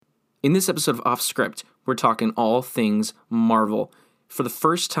In this episode of Off Script, we're talking all things Marvel. For the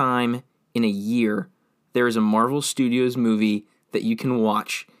first time in a year, there is a Marvel Studios movie that you can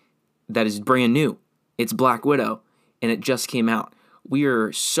watch that is brand new. It's Black Widow, and it just came out. We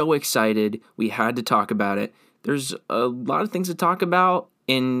are so excited. We had to talk about it. There's a lot of things to talk about,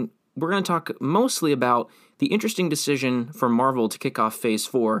 and we're going to talk mostly about the interesting decision for Marvel to kick off Phase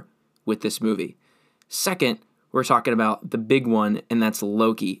 4 with this movie. Second, we're talking about the big one, and that's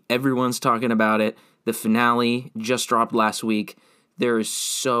Loki. Everyone's talking about it. The finale just dropped last week. There is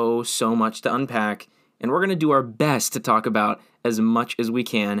so much to unpack, and we're going to do our best to talk about as much as we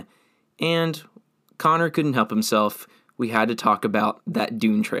can. And Connor couldn't help himself. We had to talk about that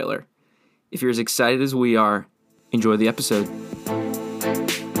Dune trailer. If you're as excited as we are, enjoy the episode.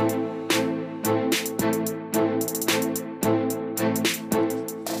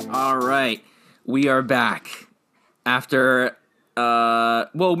 All right, we are back. After,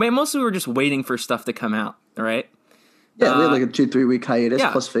 mostly we were just waiting for stuff to come out, right? Yeah, we had like a 2-3 week hiatus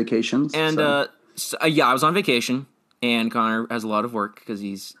plus vacations. And, I was on vacation, and Connor has a lot of work because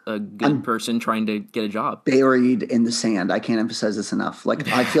he's a good person trying to get a job. Buried in the sand. I can't emphasize this enough.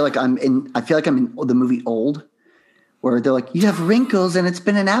 Like, I feel like I'm in the movie Old, where they're like, you have wrinkles and it's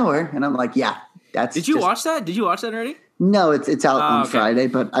been an hour. And I'm like, yeah, that's Did you watch that? Did you watch that already? No, it's out on Friday,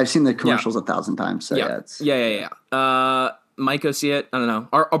 but I've seen the commercials 1,000 times. So yeah. Might go see it. I don't know.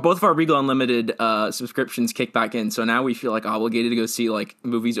 Both of our Regal Unlimited subscriptions kicked back in, so now we feel like obligated to go see like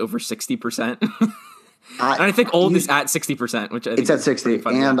movies over 60%. And I think Old is at 60%, which I think it's at 60.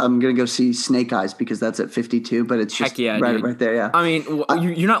 Funny, and I'm gonna go see Snake Eyes because that's at 52. But it's just right there. Yeah. I mean,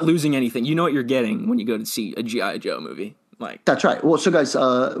 you're not losing anything. You know what you're getting when you go to see a G.I. Joe movie. Like that's right. Well, so guys,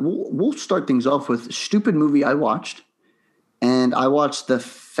 we'll start things off with a stupid movie I watched. And I watched the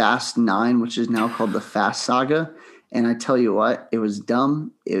Fast 9, which is now called the Fast Saga. And I tell you what, it was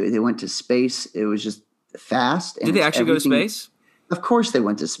dumb. They went to space. It was just fast. Did they actually go to space? Of course they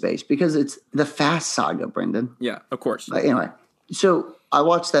went to space because it's the Fast Saga, Brendan. Yeah, of course. But anyway, so I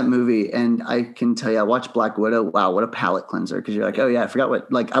watched that movie, and I can tell you, I watched Black Widow. Wow, what a palate cleanser. Because you're like, oh, yeah, I forgot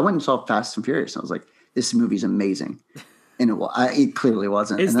what. Like, I went and saw Fast and Furious, and I was like, this movie's amazing. And it clearly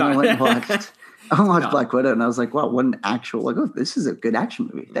wasn't. It's and then not. I went and watched. I watched Black Widow, and I was like, "Wow, what an actual this is a good action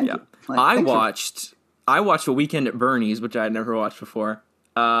movie." Thank you. Like, I watched A Weekend at Bernie's, which I had never watched before.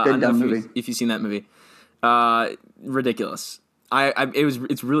 Good dumb movie. If you've seen that movie, ridiculous.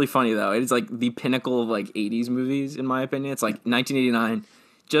 It's really funny though. It's like the pinnacle of like '80s movies, in my opinion. It's like 1989.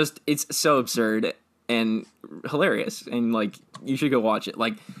 It's so absurd and hilarious, and like you should go watch it.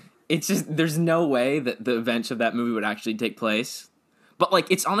 Like it's just there's no way that the events of that movie would actually take place. But,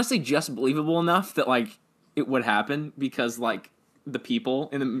 like, it's honestly just believable enough that, like, it would happen because, like, the people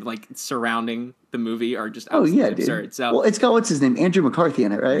in the, like, surrounding the movie are just absolutely absurd. Dude. So, well, it's got, what's his name? Andrew McCarthy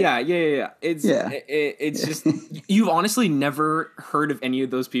in it, right? Yeah. It's just, you've honestly never heard of any of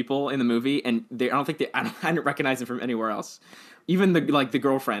those people in the movie, and I didn't recognize them from anywhere else. Even the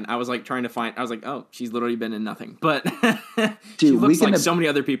girlfriend, I was, like, trying to find, I was like, oh, she's literally been in nothing. But she looks like so many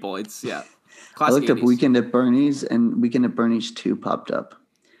other people. It's, I looked up Weekend at Bernie's, and Weekend at Bernie's 2 popped up.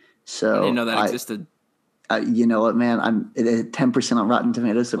 So I didn't know that existed. You know what, man? I'm at 10% on Rotten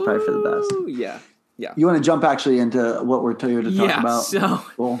Tomatoes, so probably for the best. Yeah. You want to jump actually into what we're here to talk about? So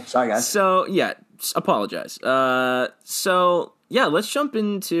cool. Sorry, guys. So apologize. Let's jump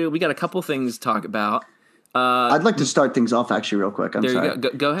into. We got a couple things to talk about. I'd like to start things off actually real quick. I'm sorry.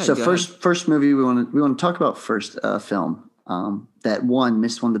 Go ahead. So first movie we want to talk about first film. That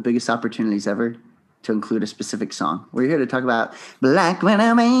missed one of the biggest opportunities ever to include a specific song. We're here to talk about Black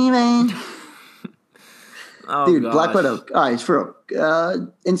Widow, baby. Dude, gosh. Black Widow. All right, for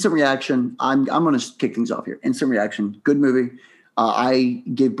real. Instant reaction. I'm going to kick things off here. Instant reaction. Good movie. I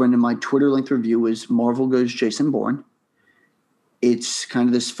gave Brendan my Twitter-length review was Marvel Goes Jason Bourne. It's kind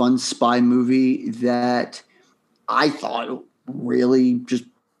of this fun spy movie that I thought really just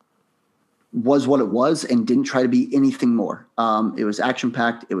was what it was and didn't try to be anything more. It was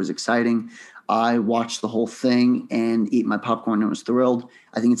action-packed. It was exciting. I watched the whole thing and ate my popcorn and was thrilled.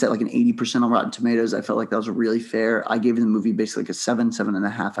 I think it's at like an 80% on Rotten Tomatoes. I felt like that was really fair. I gave the movie basically like a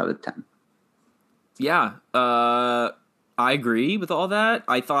 7.5 out of 10. Yeah, I agree with all that.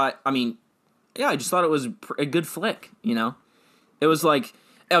 I just thought it was a good flick, you know? It was like,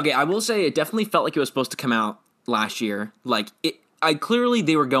 okay, I will say it definitely felt like it was supposed to come out last year. Like, clearly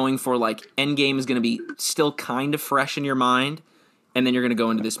they were going for, like, Endgame is going to be still kind of fresh in your mind, and then you're going to go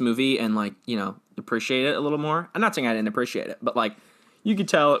into this movie and, like, you know, appreciate it a little more. I'm not saying I didn't appreciate it, but, like, you could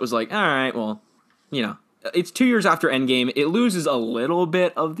tell it was like, all right, well, you know, it's 2 years after Endgame. It loses a little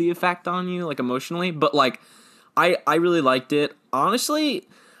bit of the effect on you, like, emotionally, but, like, I really liked it. Honestly,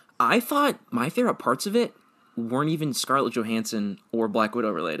 I thought my favorite parts of it weren't even Scarlett Johansson or Black Widow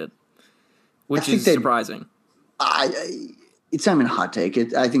related, which is surprising. It's not even a hot take.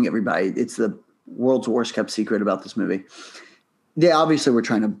 I think it's the world's worst kept secret about this movie. They obviously were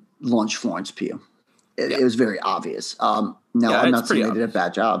trying to launch Florence Pugh. It was very obvious. I'm not saying they did a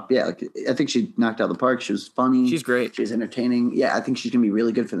bad job. Yeah, I think she knocked out the park. She was funny. She's great. She's entertaining. Yeah, I think she's gonna be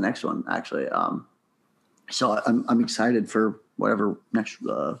really good for the next one. Actually, so I'm excited for whatever next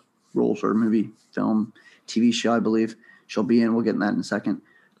roles or movie, film, TV show I believe she'll be in. We'll get in that in a second.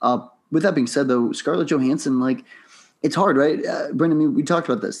 With that being said, though, Scarlett Johansson, like, it's hard, right? Brendan, we talked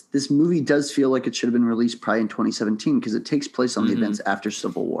about this. This movie does feel like it should have been released probably in 2017 because it takes place on the events after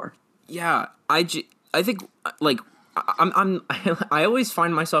Civil War. Yeah, I think, like, I always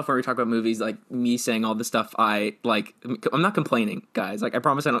find myself when we talk about movies, like, me saying all the stuff I'm not complaining, guys. Like, I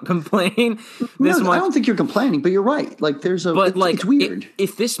promise I don't complain this much. I don't think you're complaining, but you're right. Like, it's weird.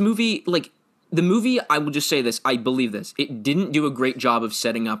 If this movie, like, the movie, I will just say this, I believe this, it didn't do a great job of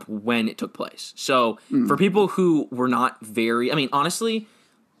setting up when it took place. So, for people who were not honestly,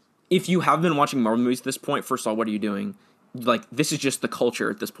 if you have been watching Marvel movies at this point, first of all, what are you doing? Like, this is just the culture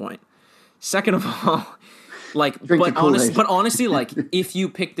at this point. Second of all, like, but honestly, like, if you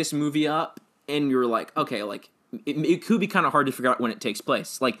pick this movie up and you're like, okay, like, it could be kind of hard to figure out when it takes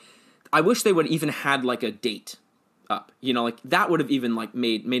place. Like, I wish they would even had, like, a date up, like, that would have even, like,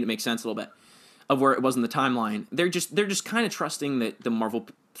 made it make sense a little bit of where it was in the timeline. They're just kind of trusting that the Marvel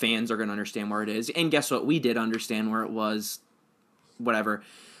fans are going to understand where it is. And guess what? We did understand where it was, whatever.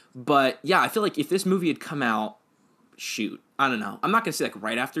 But yeah, I feel like if this movie had come out, I don't know. I'm not going to say like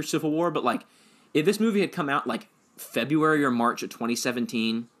right after Civil War, but like if this movie had come out like February or March of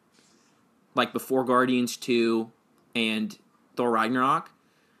 2017, like before Guardians 2 and Thor Ragnarok,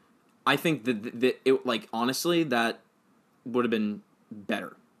 I think that it, like, honestly, that would have been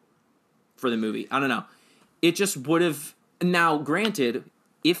better for the movie. I don't know. It just would have. Now, granted,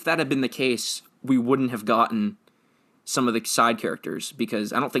 if that had been the case, we wouldn't have gotten some of the side characters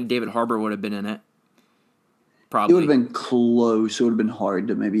because I don't think David Harbour would have been in it. Probably. It would have been close. It would have been hard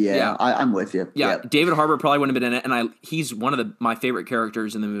to maybe. Yeah. I'm with you. Yeah, David Harbour probably wouldn't have been in it, and he's one of my favorite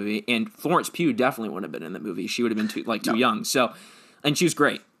characters in the movie. And Florence Pugh definitely wouldn't have been in the movie. She would have been too young. So, and she was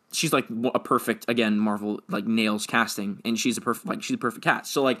great. She's like a perfect, again, Marvel like nails casting, and she's a perfect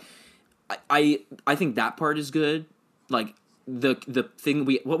cast. So like, I think that part is good. Like the thing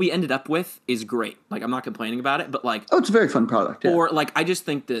what we ended up with is great. Like I'm not complaining about it, but like it's a very fun product. Yeah. Or like I just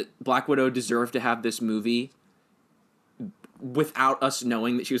think that Black Widow deserved to have this movie without us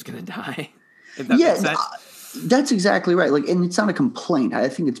knowing that she was going to die. If that makes sense. That's exactly right. Like, and it's not a complaint. I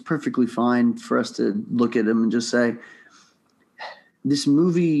think it's perfectly fine for us to look at him and just say, this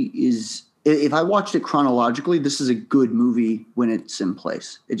movie is, if I watched it chronologically, this is a good movie when it's in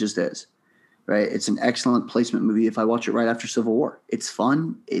place. It just is, right? It's an excellent placement movie if I watch it right after Civil War. It's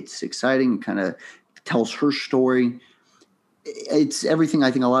fun. It's exciting. It kind of tells her story. It's everything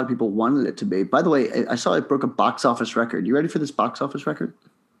I think a lot of people wanted it to be. By the way, I saw it broke a box office record. You ready for this box office record?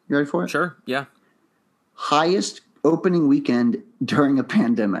 You ready for it? Sure, yeah. Highest opening weekend during a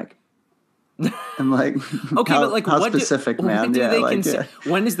pandemic. I'm like, okay, but like, how specific, man?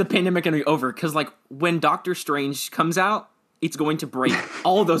 When is the pandemic going to be over? Because like, when Doctor Strange comes out, it's going to break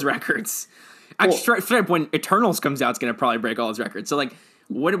all of those records. Actually, when Eternals comes out, it's going to probably break all those records. So like,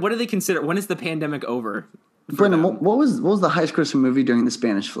 what do they consider? When is the pandemic over? Brendan, what was the highest grossing movie during the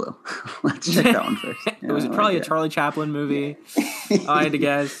Spanish flu? Let's check that one first. Was it probably a Charlie Chaplin movie? I had to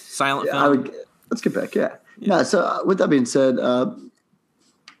guess. Silent film. Let's get back. Yeah. No. So with that being said,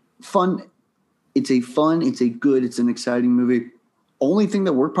 fun. It's an exciting movie. Only thing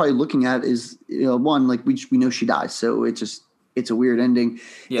that we're probably looking at is, one, like we know she dies, so it's a weird ending.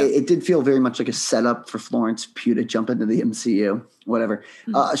 Yeah. It did feel very much like a setup for Florence Pugh to jump into the MCU, whatever.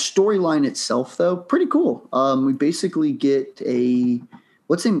 Storyline itself, though, pretty cool. We basically get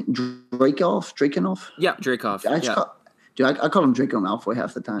what's his name? Drakenhoff? Yeah, Drakenhoff. I call him Draco Malfoy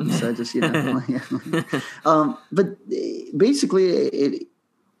half the time, so I just, but basically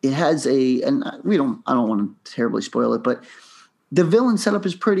it has and I don't want to terribly spoil it, but the villain setup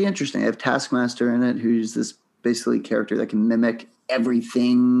is pretty interesting. I have Taskmaster in it, who's this basically character that can mimic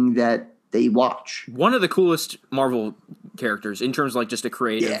everything that they watch. One of the coolest Marvel characters in terms of like just a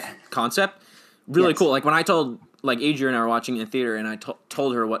creative concept. Really cool. Like when I told like Adrian and I were watching it in theater and I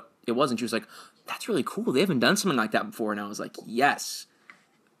told her what it was and she was like, that's really cool. They haven't done something like that before. And I was like, yes.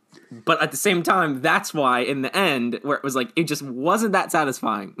 But at the same time, that's why in the end where it was like, it just wasn't that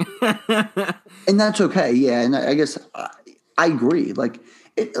satisfying. And that's okay. Yeah. And I guess I agree. Like,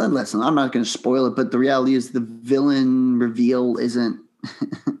 listen, I'm not going to spoil it, but the reality is the villain reveal isn't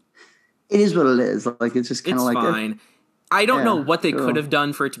it is what it is. Like it's just kind It's of like fine. I don't know what they cool. could have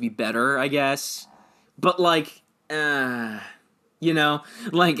done for it to be better, I guess. But like, you know,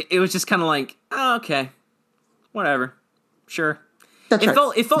 like it was just kind of like, oh, okay, whatever, sure. That's right.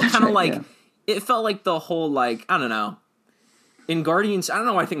 It felt kind of right, like yeah. it felt like the whole like I don't know. In Guardians, I don't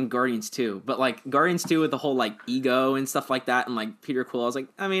know why I think in Guardians 2, but like Guardians 2 with the whole like ego and stuff like that, and like Peter Quill, I was like,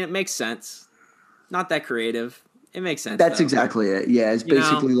 I mean, it makes sense. Not that creative. It makes sense. That's though. exactly it. Yeah, it's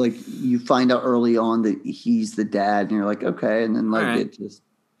basically like you find out early on that he's the dad, and you're like, okay, and then like right. it just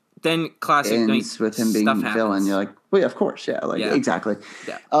then classic ends with him being stuff villain. You're like, well, yeah, of course, yeah, like Yeah. exactly.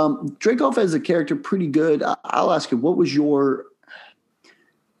 Yeah. Dreykov as a character, pretty good. I'll ask you, what was your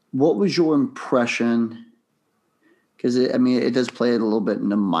impression? Because I mean, it does play it a little bit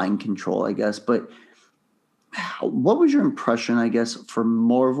into mind control, I guess. But what was your impression, I guess, for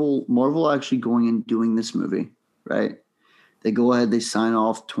Marvel? Marvel actually going and doing this movie, right? They go ahead, they sign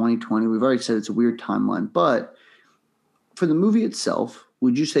off 2020. We've already said it's a weird timeline, but for the movie itself,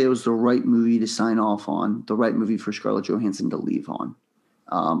 would you say it was the right movie to sign off on, the right movie for Scarlett Johansson to leave on?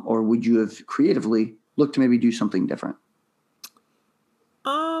 Or would you have creatively looked to maybe do something different?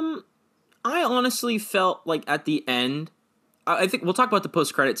 I honestly felt like at the end, I think we'll talk about the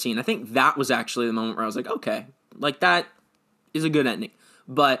post-credit scene. I think that was actually the moment where I was like, okay, like that is a good ending.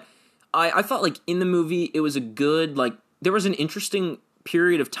 But I felt like in the movie, it was a good, like, there was an interesting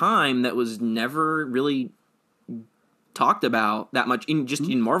period of time that was never really talked about that much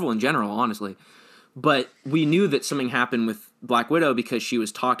in Marvel in general, honestly. But we knew that something happened with Black Widow because she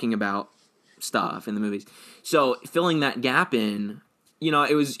was talking about stuff in the movies. So filling that gap in, you know,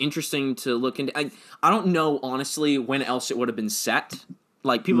 it was interesting to look into. I don't know, honestly, when else it would have been set.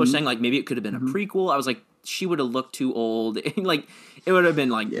 Like, people are saying, like, maybe it could have been a prequel. I was like, she would have looked too old. Like, it would have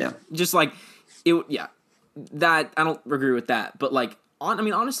been, like, just, like, that, I don't agree with that. But, like,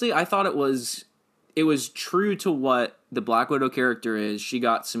 honestly, I thought it was true to what the Black Widow character is. She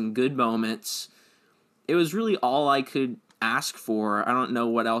got some good moments. It was really all I could ask for. I don't know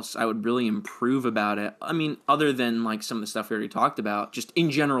what else I would really improve about it. I mean, other than like some of the stuff we already talked about, just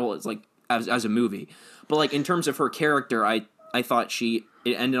in general, it's like as a movie. But like in terms of her character, I thought it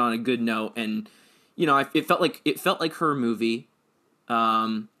ended on a good note, and you know, it felt like her movie.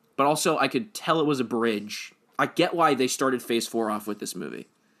 But also I could tell it was a bridge. I get why they started Phase 4 off with this movie,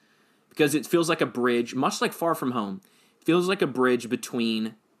 because it feels like a bridge, much like Far From Home. It feels like a bridge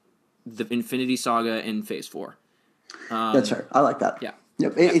between the Infinity Saga and Phase 4. That's right. I like that. Yeah.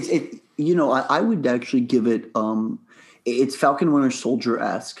 Yep. You know, I would actually give it, it's Falcon Winter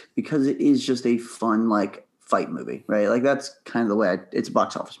Soldier-esque because it is just a fun, like, fight movie, right? Like, that's kind of the way it's a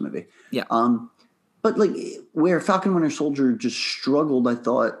box office movie. Yeah. But, like, where Falcon Winter Soldier just struggled, I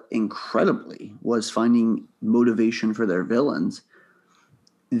thought, incredibly, was finding motivation for their villains.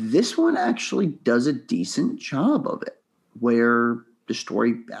 This one actually does a decent job of it, where the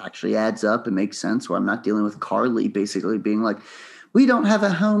story actually adds up and makes sense, where I'm not dealing with Carly basically being like, we don't have a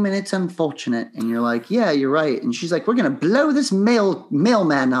home and it's unfortunate. And you're like, yeah, you're right. And she's like, we're going to blow this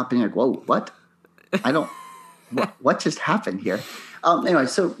mailman up. And you're like, whoa, what? I don't, what just happened here? Anyway,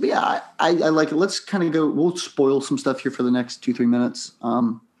 so yeah, I like it. Let's kind of go, we'll spoil some stuff here for the next 2-3 minutes.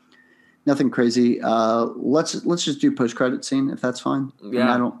 Nothing crazy. Let's just do post-credit scene if that's fine. Yeah. And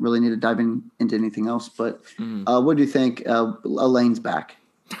I don't really need to dive into anything else. But what do you think? Elaine's back.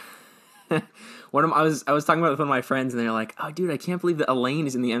 I was talking about it with one of my friends, and they're like, "Oh, dude, I can't believe that Elaine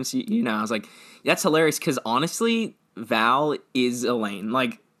is in the MCU now." I was like, "That's hilarious," because honestly, Val is Elaine.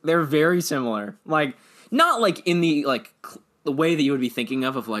 Like, they're very similar. Like, not like in the like the way that you would be thinking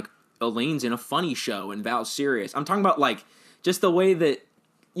of like Elaine's in a funny show and Val's serious. I'm talking about like just the way that.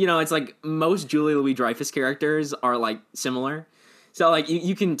 You know, it's like most Julia Louis-Dreyfus characters are like similar. So like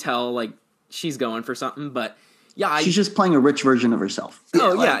you can tell like she's going for something, but yeah, she's just playing a rich version of herself.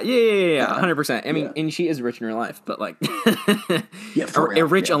 Oh yeah, 100%. I mean, and she is rich in her life, but like a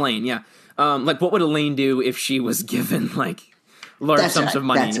rich Elaine, yeah. Like what would Elaine do if she was given like large sums of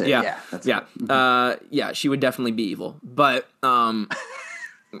money? Yeah, she would definitely be evil. But yeah.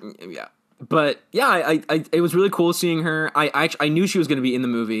 But yeah, I it was really cool seeing her. I knew she was going to be in the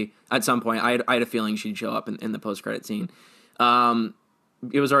movie at some point. I had a feeling she'd show up in the post-credit scene.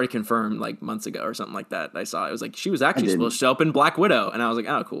 It was already confirmed like months ago or something like that. I saw it was like she was actually supposed to show up in Black Widow, and I was like,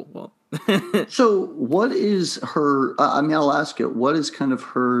 oh, cool. Well, so what is her? I mean, I'll ask it. What is kind of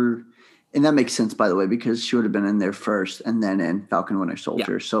her? And that makes sense, by the way, because she would have been in there first, and then in Falcon Winter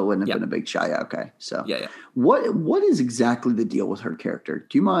Soldier, so it wouldn't have been a big shot. Yeah, okay, so yeah. What is exactly the deal with her character?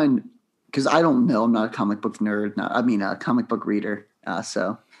 Do you mind? Because I don't know. I'm not a comic book nerd. A comic book reader.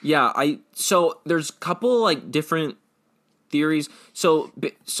 So yeah, so there's a couple like different theories. So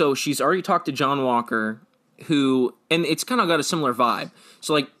she's already talked to John Walker, who, and it's kind of got a similar vibe.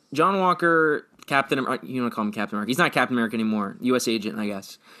 So like John Walker, Captain, you want to call him Captain America? He's not Captain America anymore. U.S. agent, I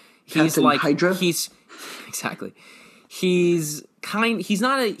guess. He's Captain Hydra? Exactly. He's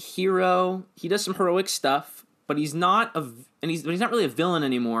not a hero. He does some heroic stuff, but he's not he's not really a villain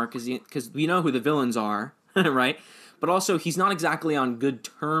anymore because we know who the villains are, right? But also he's not exactly on good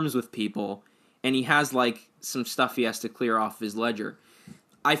terms with people, and he has like some stuff he has to clear off his ledger.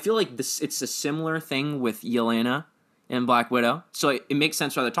 I feel like it's a similar thing with Yelena and Black Widow, so it makes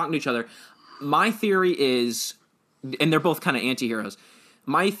sense why they're talking to each other. My theory is, and they're both kind of anti-heroes.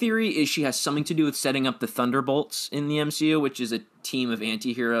 My theory is she has something to do with setting up the Thunderbolts in the MCU, which is a team of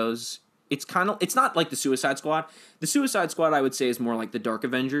anti-heroes. It's not like the Suicide Squad. The Suicide Squad, I would say, is more like the Dark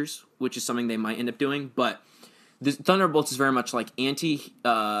Avengers, which is something they might end up doing. But the Thunderbolts is very much like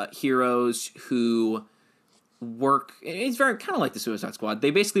anti-heroes who work. It's very kind of like the Suicide Squad. They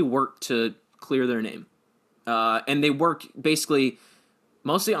basically work to clear their name. And they work basically,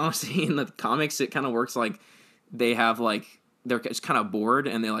 mostly honestly in the comics, it kind of works like they have like, they're just kind of bored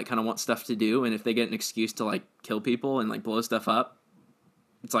and they like kind of want stuff to do, and if they get an excuse to like kill people and like blow stuff up,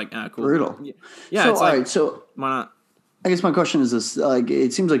 it's like cool. Brutal. Yeah. So, it's all like, right. So why not? I guess my question is this: like,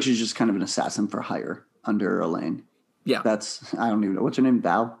 it seems like she's just kind of an assassin for hire under Elaine. Yeah. I don't even know what's her name.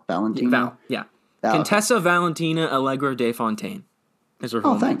 Valentina. Val. Yeah. Val. Contessa Valentina Allegra de Fontaine is her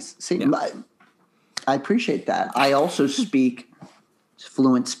full name. Thanks. See, Yeah. I appreciate that. I also speak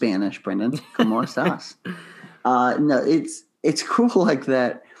fluent Spanish. Brendan, ¿Cómo estás? No, it's cool like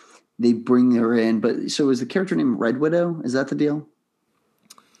that. They bring her in, but so is the character named Red Widow? Is that the deal?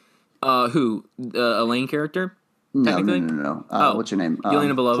 Who? Elaine character? No. Technically? What's her name?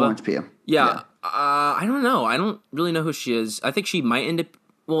 Yelena Belova? Florence Pugh. Yeah. I don't know. I don't really know who she is. I think she might end up.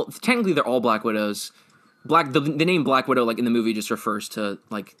 Well, technically, they're all Black Widows. The name Black Widow, like in the movie, just refers to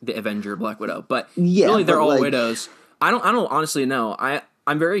like the Avenger Black Widow. But really, they're all like, widows. I don't honestly know.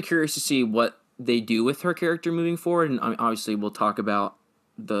 I'm very curious to see what they do with her character moving forward, and obviously we'll talk about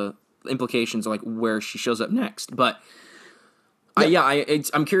the implications of like where she shows up next. But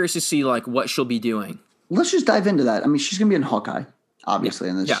I'm curious to see like what she'll be doing. Let's just dive into that. I mean, she's gonna be in Hawkeye, obviously,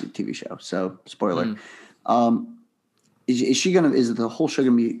 in this TV show. So spoiler. Is the whole show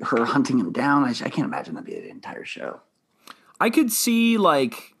gonna be her hunting him down? I can't imagine that'd be the entire show. I could see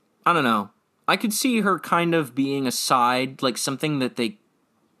like, I don't know. I could see her kind of being a side, like something that they,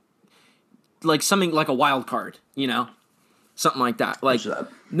 like something like a wild card, you know, something like that. Like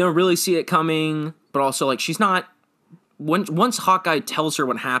they'll really see it coming, but also like she's not. Once Hawkeye tells her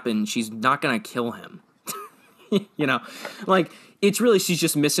what happened, she's not gonna kill him. You know, like it's really she's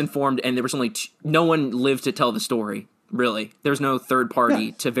just misinformed, and there was only no one lived to tell the story. Really, there's no third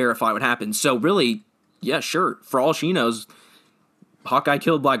party to verify what happened. So really, yeah, sure. For all she knows, Hawkeye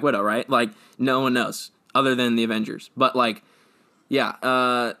killed Black Widow, right? Like no one knows other than the Avengers. But like,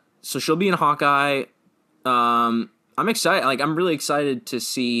 yeah. So she'll be in Hawkeye. I'm excited. Like I'm really excited to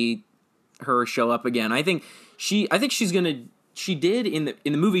see her show up again. I think she's gonna. She did in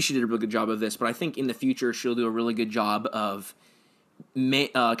the movie. She did a really good job of this, but I think in the future she'll do a really good job of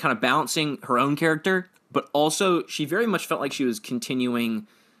kind of balancing her own character, but also she very much felt like she was continuing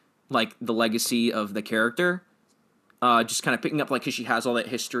like the legacy of the character, just kind of picking up like because she has all that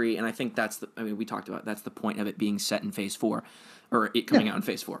history, and I think we talked about that's the point of it being set in Phase 4 or it coming out in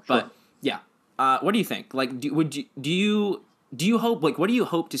Phase 4. Sure. But yeah, what do you think? Like, do you hope like what do you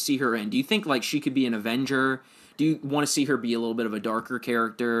hope to see her in? Do you think like she could be an Avenger? Do you want to see her be a little bit of a darker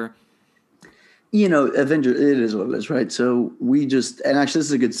character? You know, Avenger, it is what it is, right? So and actually this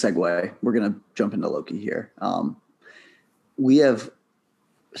is a good segue. We're going to jump into Loki here. We have,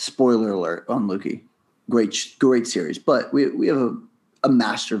 spoiler alert on Loki, great series, but we have a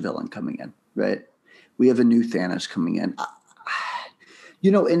master villain coming in, right? We have a new Thanos coming in. You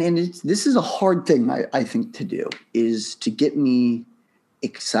know, and this is a hard thing, I think, to do, is to get me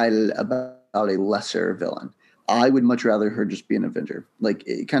excited about a lesser villain. I would much rather her just be an Avenger, like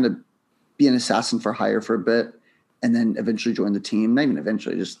kind of be an assassin for hire for a bit, and then eventually join the team. Not even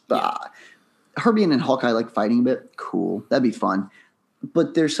eventually, just her being in Hawkeye, like fighting a bit, cool. That'd be fun.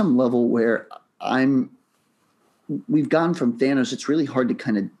 But there's some level where we've gone from Thanos. It's really hard to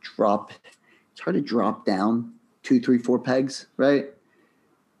kind of drop. It's hard to drop down 2, 3, 4 pegs, right?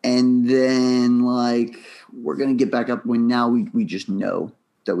 And then like we're gonna get back up when now we just know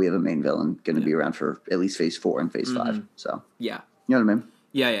that we have a main villain going to be around for at least Phase 4 and Phase 5. So yeah, you know what I mean?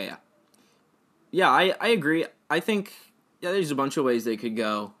 Yeah. I agree. I think there's a bunch of ways they could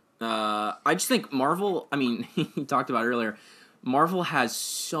go. I just think Marvel. I mean, you talked about it earlier. Marvel has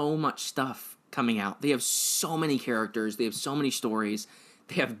so much stuff coming out. They have so many characters. They have so many stories.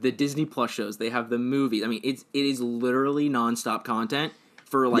 They have the Disney Plus shows. They have the movies. I mean, it is literally nonstop content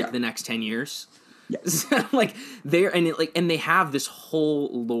for the next 10 years. Yes. Like and they have this whole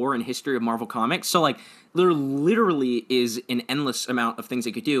lore and history of Marvel Comics. So like there literally is an endless amount of things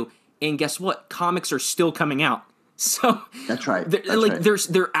they could do. And guess what? Comics are still coming out. So that's right.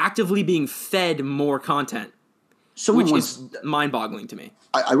 They're actively being fed more content. Which is mind-boggling to me.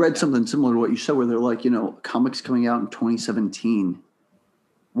 I read something similar to what you said, where they're like, comics coming out in 2017,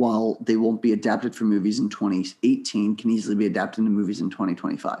 while they won't be adapted for movies in 2018, can easily be adapted into movies in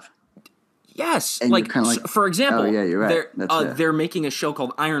 2025 Yes, and like for example, oh yeah, you're right. They're making a show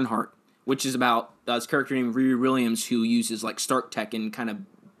called Ironheart, which is about this character named Riri Williams who uses like Stark tech and kind of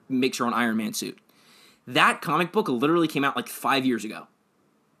makes her own Iron Man suit. That comic book literally came out like 5 years ago.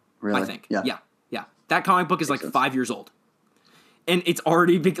 Really? I think. Yeah. That comic book is like 5 years old, and it's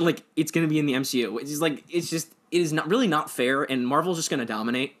already like it's going to be in the MCU. It is not really not fair, and Marvel's just going to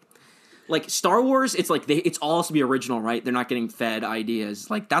dominate. Like Star Wars, it's like it's all has to be original, right? They're not getting fed ideas.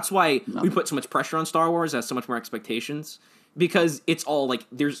 Like that's why we put so much pressure on Star Wars, has so much more expectations, because it's all like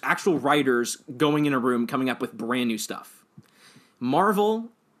there's actual writers going in a room coming up with brand new stuff. Marvel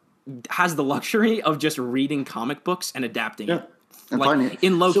has the luxury of just reading comic books and adapting it. Like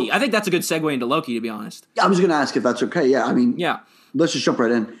in Loki. I think that's a good segue into Loki, to be honest. I was going to ask if that's okay. Yeah, I mean, let's just jump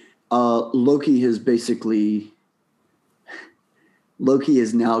right in. Loki has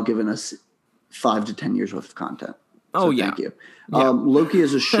now given us 5 to 10 years worth of content. So thank you. Yeah. Loki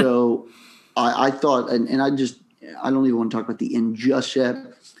is a show I thought, and I don't even want to talk about the end just yet.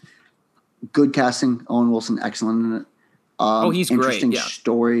 Good casting. Owen Wilson, excellent in it. He's interesting great. Yeah.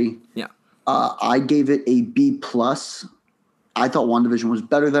 Story. Yeah. I gave it a B+. I thought WandaVision was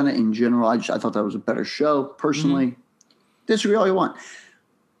better than it in general. I thought that was a better show, personally. Disagree all you want.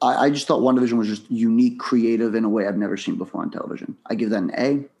 I just thought WandaVision was just unique, creative in a way I've never seen before on television. I give that an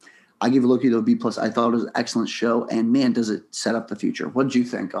A. I give Loki to a B+. I thought it was an excellent show, and man, does it set up the future. What did you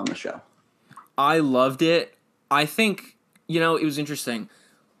think on the show? I loved it. I think, it was interesting.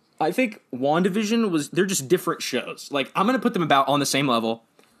 I think WandaVision they're just different shows. Like, I'm going to put them about on the same level.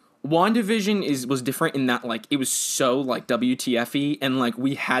 WandaVision was different in that, like, it was so, like, WTF-y, and, like,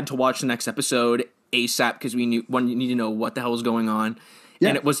 we had to watch the next episode ASAP because we need to know what the hell was going on. Yeah.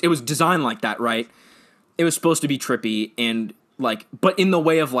 And it was designed like that, right? It was supposed to be trippy and, like, but in the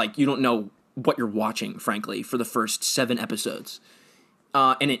way of, like, you don't know what you're watching, frankly, for the first 7 episodes.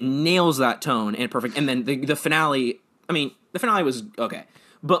 And it nails that tone and perfect. And then the finale, the finale was okay.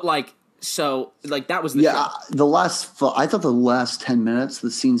 But, like, so, like, that was the show. I thought the last 10 minutes, the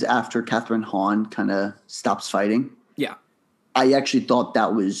scenes after Catherine Hahn kind of stops fighting. Yeah. I actually thought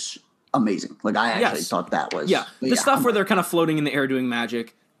that was amazing. Like, I actually thought that was. Yeah. The stuff where they're kind of floating in the air doing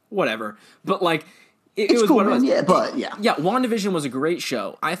magic, whatever. But, like, it was cool, what it was. Yeah, but, yeah. Yeah, WandaVision was a great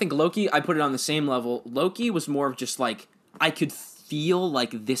show. I think Loki, I put it on the same level. Loki was more of just, like, I could feel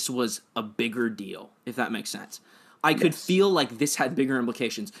like this was a bigger deal, if that makes sense. I could feel like this had bigger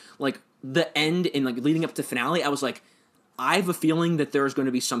implications. Like, the end and, like, leading up to finale, I was like, I have a feeling that there's going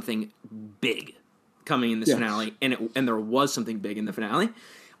to be something big coming in this finale. And there was something big in the finale,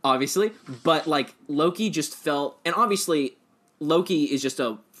 obviously. But, like, Loki just felt... And obviously, Loki is just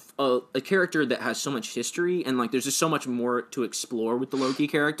a character that has so much history. And, like, there's just so much more to explore with the Loki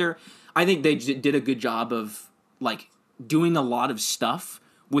character. I think they did a good job of, like, doing a lot of stuff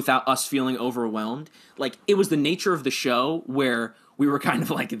without us feeling overwhelmed. Like, it was the nature of the show where we were kind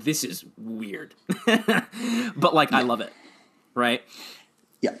of like, this is weird. But, like, I love it. Right?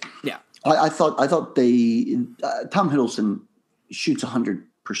 Yeah. Yeah. I thought they Tom Hiddleston shoots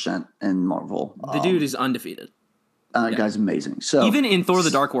 100% in Marvel. The dude is undefeated. Guy's amazing. So even in Thor: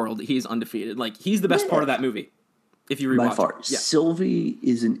 The Dark World, he's undefeated. Like, he's the best part of that movie. If you rewatch by far. it. Yeah. Sylvie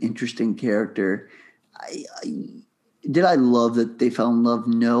is an interesting character. Did I love that they fell in love?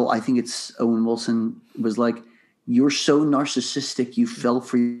 No. I think it's Owen Wilson was like, you're so narcissistic, you fell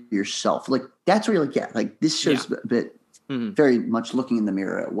for yourself. Like, that's where you're like, yeah, like, this show's a bit very much looking in the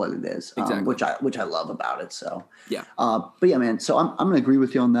mirror at what it is, which I love about it. So, yeah. But yeah, man, so I'm going to agree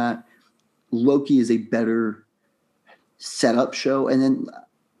with you on that. Loki is a better setup show. And then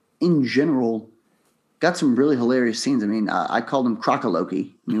in general, got some really hilarious scenes. I mean, I called him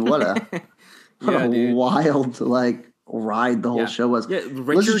Croco-Loki. I mean, what a wild, like, ride the whole show was. Yeah,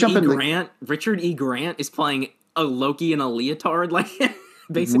 Richard E. Grant is playing a Loki in a leotard, like,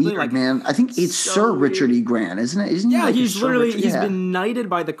 basically. Weird, like, man. I think it's so Sir weird. Richard E. Grant, isn't it? He like he's literally he's been knighted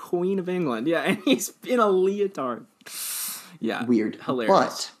by the Queen of England. Yeah, and he's in a leotard. Yeah, weird, hilarious.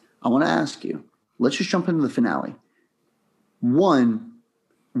 But I want to ask you. Let's just jump into the finale. One,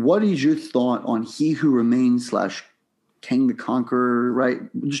 what is your thought on He Who Remains slash Kang the Conqueror? Right,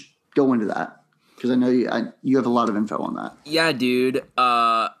 just go into that because I know you have a lot of info on that. Yeah, dude.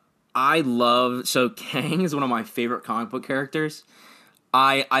 Kang is one of my favorite comic book characters.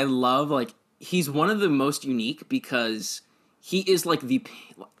 I love like he's one of the most unique because he is like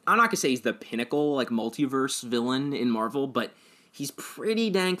I'm not gonna say he's the pinnacle like multiverse villain in Marvel, but he's pretty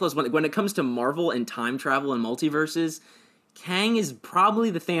dang close. When it comes to Marvel and time travel and multiverses, Kang is probably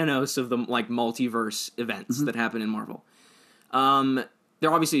the Thanos of the like multiverse events that happen in Marvel.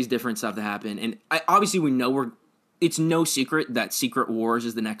 There obviously is different stuff that happen, and obviously we know it's no secret that Secret Wars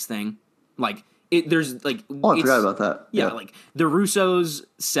is the next thing. Like there's like I forgot about that. Yeah, like the Russos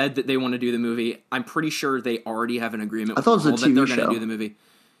said that they want to do the movie. I'm pretty sure they already have an agreement with Marvel that they're going to do the movie.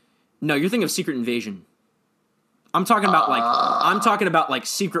 No, you're thinking of Secret Invasion. I'm talking about like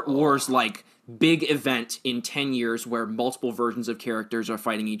Secret Wars, like big event in 10 years where multiple versions of characters are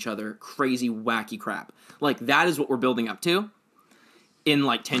fighting each other. Crazy, wacky crap. Like that is what we're building up to in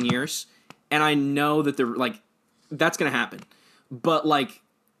like 10 years. And I know that they're like, that's going to happen. But like,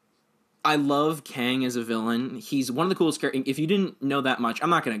 I love Kang as a villain. He's one of the coolest characters. If you didn't know that much,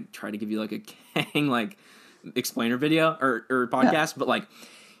 I'm not going to try to give you like a Kang like explainer video or podcast, but like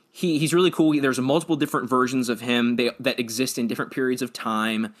he's really cool. There's multiple different versions of him that exist in different periods of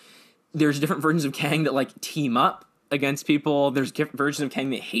time. There's different versions of Kang that like team up against people. There's different versions of Kang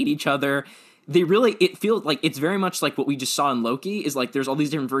that hate each other. It feels like it's very much like what we just saw in Loki is like there's all these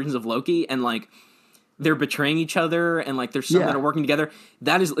different versions of Loki and like they're betraying each other and like there's some that are working together.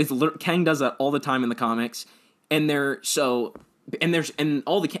 Kang does that all the time in the comics. And it's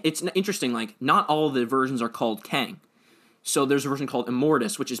interesting, like not all the versions are called Kang. So there's a version called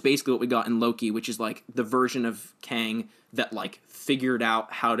Immortus, which is basically what we got in Loki, which is like the version of Kang that like figured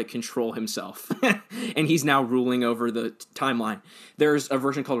out how to control himself. And he's now ruling over the timeline. There's a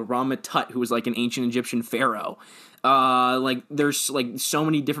version called Rama-Tut, who was like an ancient Egyptian pharaoh. Like there's like so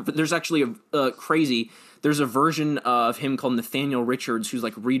many different, there's actually there's a version of him called Nathaniel Richards, who's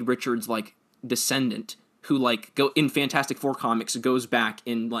like Reed Richards' like descendant, who like in Fantastic Four comics goes back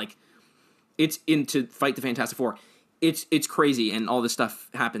in like, it's in to fight the Fantastic Four. It's crazy and all this stuff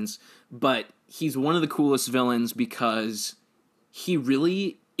happens, but he's one of the coolest villains because he's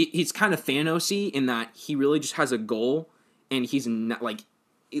kind of Thanos-y in that he really just has a goal and he's not like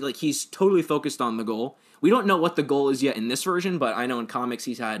he's totally focused on the goal. We don't know what the goal is yet in this version, but I know in comics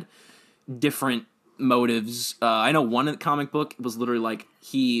he's had different motives. I know one in the comic book was literally like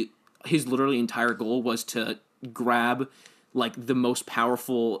his literally entire goal was to grab like the most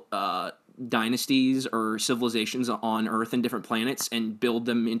powerful dynasties or civilizations on Earth and different planets and build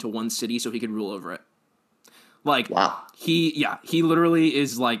them into one city so he could rule over it. Like, wow. He literally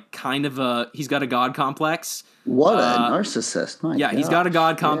is like kind of he's got a god complex. What a narcissist. My gosh. He's got a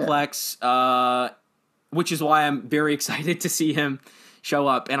god complex, which is why I'm very excited to see him show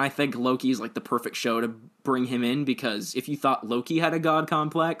up. And I think Loki is like the perfect show to bring him in because if you thought Loki had a god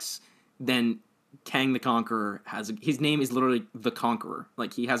complex, then Kang the Conqueror his name is literally the Conqueror.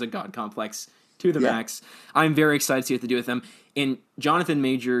 Like he has a god complex to the max. I'm very excited to see what to do with him. And Jonathan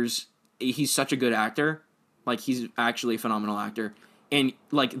Majors, he's such a good actor. Like he's actually a phenomenal actor. And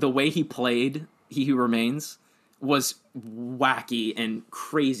like the way he played He Who Remains was wacky and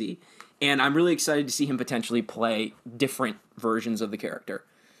crazy. And I'm really excited to see him potentially play different versions of the character.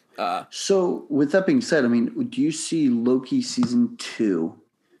 So with that being said, I mean, do you see Loki season 2?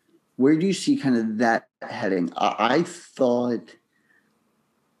 Where do you see kind of that heading? I thought,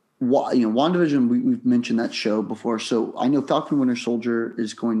 WandaVision, we've mentioned that show before. So I know Falcon Winter Soldier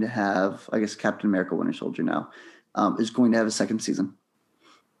is going to have, I guess Captain America Winter Soldier now, is going to have a second season.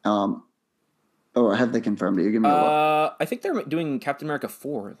 Or have they confirmed it? You're giving me a look. I think they're doing Captain America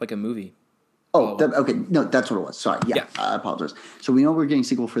 4, like a movie. Okay. No, that's what it was. Sorry. Yeah. I apologize. So we know we're getting a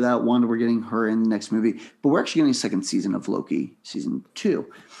sequel for that. Wanda, we're getting her in the next movie. But we're actually getting a second season of Loki, season 2.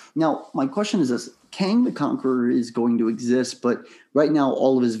 Now, my question is this. Kang the Conqueror is going to exist, but right now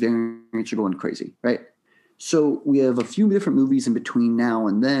all of his variants are going crazy, right? So we have a few different movies in between now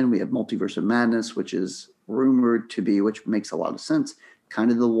and then. We have Multiverse of Madness, which is rumored to be, which makes a lot of sense,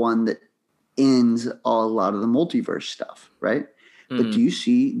 kind of the one that ends a lot of the multiverse stuff, right? But do you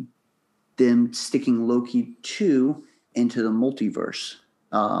see them sticking Loki 2 into the multiverse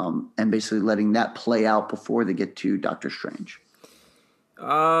and basically letting that play out before they get to Doctor Strange?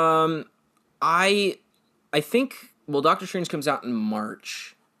 I think Doctor Strange comes out in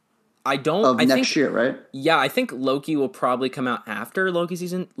March. Next year, right? Yeah, I think Loki will probably come out after Loki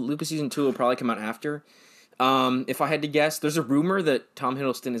season 2 will probably come out after. If I had to guess, there's a rumor that Tom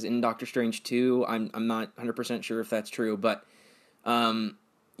Hiddleston is in Doctor Strange 2. I'm not 100% sure if that's true, but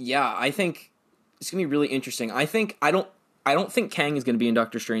Yeah, I think it's gonna be really interesting. I don't think Kang is gonna be in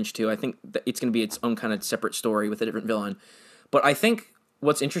Doctor Strange 2. I think that it's gonna be its own kind of separate story with a different villain. But I think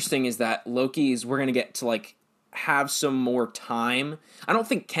what's interesting is that Loki's we're gonna get to like have some more time. I don't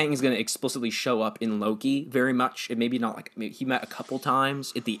think Kang is gonna explicitly show up in Loki very much. It maybe not like maybe he met a couple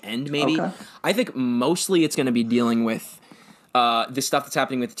times at the end. Maybe Okay. I think mostly it's gonna be dealing with this stuff that's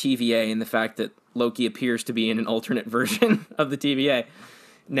happening with TVA and the fact that Loki appears to be in an alternate version of the TVA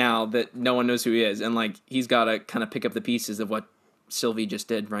now that no one knows who he is, and like he's got to kind of pick up the pieces of what Sylvie just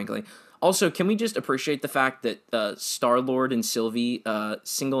did. Frankly, also, can we just appreciate the fact that Star Lord and Sylvie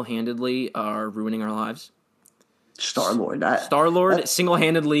single-handedly are ruining our lives? Star Lord. Star Lord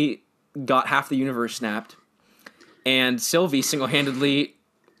single-handedly got half the universe snapped, and Sylvie single-handedly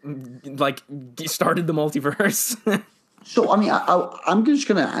like started the multiverse. So I mean, I'm just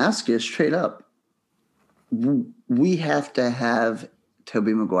gonna ask you straight up. We have to have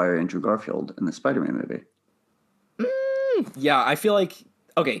Tobey Maguire, Andrew Garfield in the Spider-Man movie. Yeah, I feel like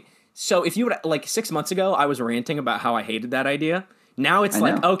okay. So if you would like 6 months ago, I was ranting about how I hated that idea. Now it's I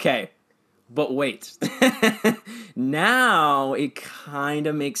like know. okay, but wait. Now it kind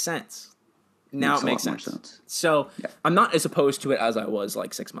of makes sense. Now it makes a lot more sense. So I'm not as opposed to it as I was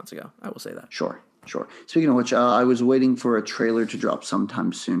like 6 months ago. I will say that. Sure. Speaking of which, I was waiting for a trailer to drop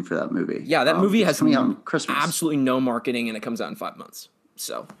sometime soon for that movie. Yeah, that movie it's has coming out on Christmas. absolutely no marketing, and it comes out in 5 months.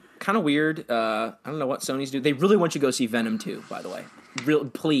 So kind of weird. I don't know what Sony's do. They really want you to go see Venom 2, by the way.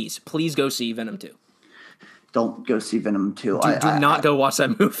 Please go see Venom 2. Don't go see Venom 2. Do not go watch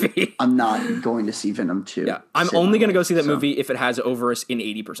that movie. I'm not going to see Venom 2. Yeah, I'm only going to go see that movie if it has over us in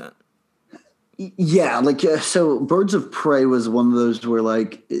 80%. Yeah, like so Birds of Prey was one of those where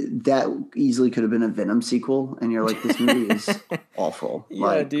like that easily could have been a Venom sequel, and you're like, this movie is awful. Yeah,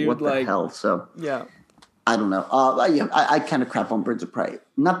 like, dude, what the like- hell? So Yeah. I don't know. I kind of crap on Birds of Prey.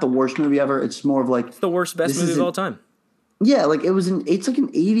 Not the worst movie ever. It's more of like It's the worst, best This movie of isn't- all time. yeah, like it's like an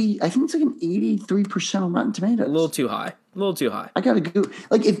 80. I think it's like an 83% on Rotten Tomatoes. A little too high. I gotta go.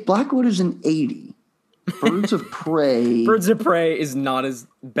 Like if Black Widow's an 80, Birds of Prey. Birds of Prey is not as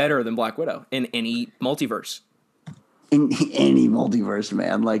better than Black Widow in any multiverse. In any multiverse,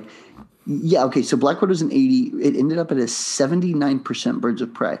 man. Like, yeah, okay, so Black Widow's an 80. It ended up at a 79% Birds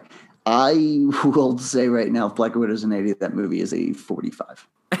of Prey. I will say right now, if Black Widow's an 80, that movie is a 45.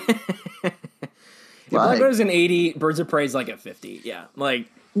 If Black Widow's an 80, Birds of Prey is like a 50. Yeah. Like,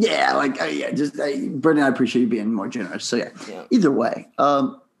 Yeah, like, Brendan, I appreciate you being more generous. So, yeah. Either way,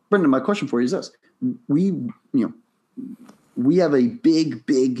 Brendan, my question for you is this. We have a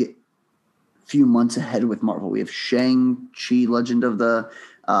big few months ahead with Marvel. We have Shang-Chi, Legend of the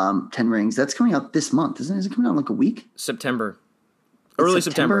Ten Rings. That's coming out this month, isn't it? Is it coming out in like a week? September. Early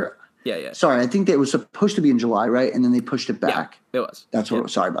September. Yeah. Sorry, I think that it was supposed to be in July, right? And then they pushed it back. Yeah, it was. That's what it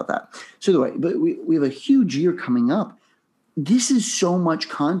was. Sorry about that. So anyway, but we have a huge year coming up. This is so much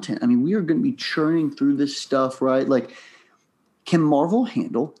content. I mean, we are going to be churning through this stuff, right? Like, can Marvel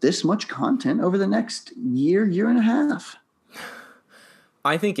handle this much content over the next year and a half?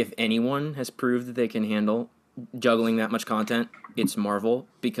 I think if anyone has proved that they can handle juggling that much content, it's Marvel,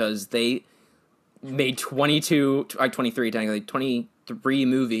 because they made 23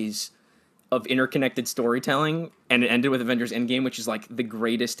 movies of interconnected storytelling, and it ended with Avengers Endgame, which is like the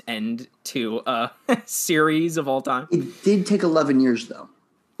greatest end to a series of all time. It did take 11 years, though.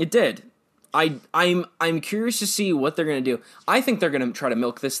 It did. I'm curious to see what they're gonna do. I think they're gonna try to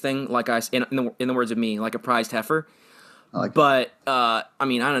milk this thing, like in the words of me, like a prized heifer. But I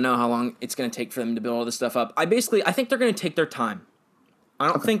mean, I don't know how long it's gonna take for them to build all this stuff up. I think they're gonna take their time. I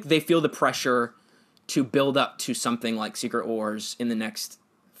don't think they feel the pressure to build up to something like Secret Wars in the next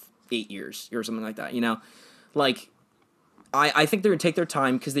 8 years or something like that. You know, like I think they're gonna take their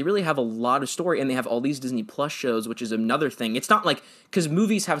time because they really have a lot of story, and they have all these Disney Plus shows, which is another thing. It's not like, because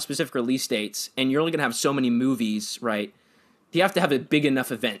movies have specific release dates, and you're only gonna have so many movies, right? You have to have a big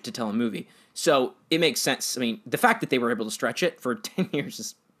enough event to tell a movie, so it makes sense. I mean, the fact that they were able to stretch it for 10 years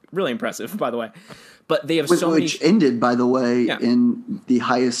is really impressive, by the way. But they have Which ended, by the way, Yeah. in the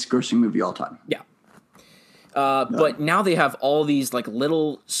highest grossing movie all time. Yeah. But now they have all these like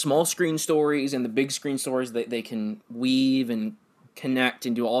little small screen stories and the big screen stories that they can weave and connect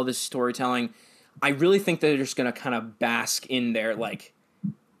and do all this storytelling. I really think they're just going to kind of bask in there, like,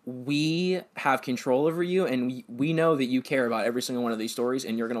 we have control over you, and we know that you care about every single one of these stories,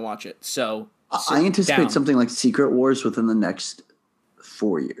 and you're going to watch it. So I anticipate down. something like Secret Wars within the next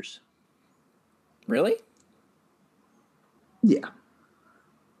 4 years. Really? Yeah.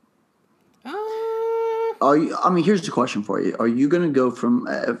 Here's the question for you. Are you going to go from,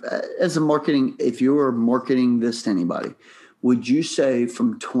 as a marketing, if you were marketing this to anybody, would you say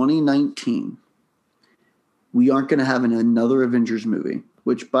from 2019 we aren't going to have another Avengers movie?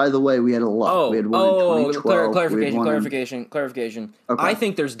 Which, by the way, we had a lot. We had one in 2012. Clarification. Okay. I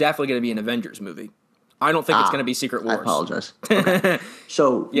think there's definitely going to be an Avengers movie. I don't think it's going to be Secret Wars. I apologize. Okay.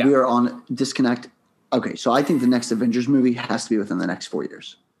 So we are on disconnect. Okay, so I think the next Avengers movie has to be within the next 4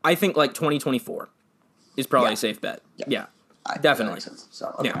 years. I think like 2024 is probably a safe bet. Yeah, definitely. That makes sense.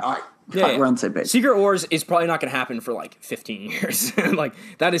 So, okay. All right. We're on the same page. Secret Wars is probably not going to happen for like 15 years. Like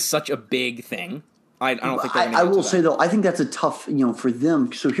that is such a big thing. I don't think I will say though, I think that's a tough, for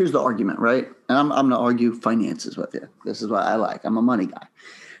them. So here's the argument, right? And I'm going to argue finances with you. This is what I like. I'm a money guy.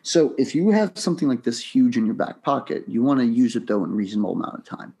 So if you have something like this huge in your back pocket, you want to use it though in a reasonable amount of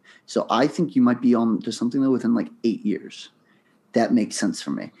time. So I think you might be on to something though within like 8 years. That makes sense for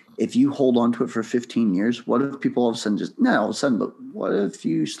me. If you hold on to it for 15 years, what if people all of a sudden but what if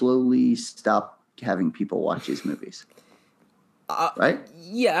you slowly stop having people watch these movies? Right?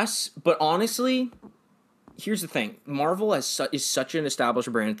 Yes, but honestly, here's the thing. Marvel is such an established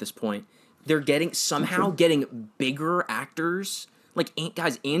brand at this point. They're getting bigger actors. Like,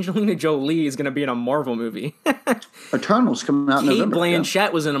 guys, Angelina Jolie is going to be in a Marvel movie. Eternals coming out in November. Kate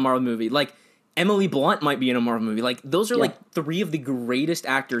Blanchett was in a Marvel movie. Like, Emily Blunt might be in a Marvel movie. Like, those are like three of the greatest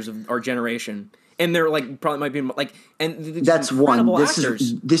actors of our generation. And they're like probably might be like, and that's one.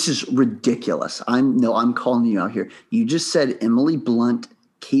 This is ridiculous. I'm calling you out here. You just said Emily Blunt,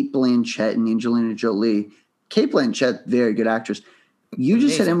 Kate Blanchett, and Angelina Jolie. Kate Blanchett, very good actress. You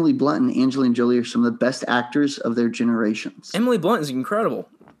just said Emily Blunt and Angelina Jolie are some of the best actors of their generations. Emily Blunt is incredible.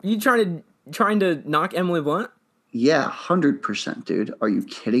 You trying to knock Emily Blunt? Yeah, 100%, dude. Are you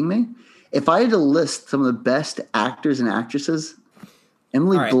kidding me? If I had to list some of the best actors and actresses,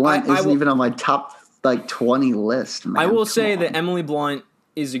 Emily Blunt isn't even on my top 20 list, man. I will say that Emily Blunt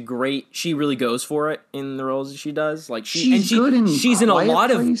is she really goes for it in the roles that she does. Like she's in a lot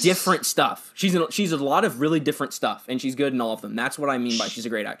of different stuff. She's a lot of really different stuff, and she's good in all of them. That's what I mean by she's a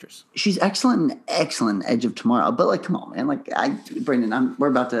great actress. She's excellent in Edge of Tomorrow. But come on, man. Brendan, we're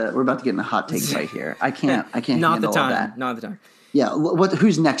about to get in a hot take right here. I can't not handle the time. all that. Not the time. Yeah,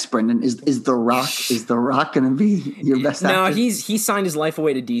 who's next, Brendan? Is The Rock? Is The Rock going to be your best actor? No, he signed his life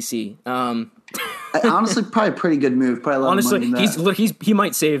away to DC. Honestly, probably a pretty good move. Probably a lot of money in that. He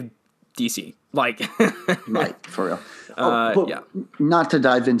might save DC. Right, for real. Not to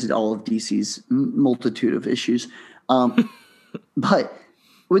dive into all of DC's multitude of issues, but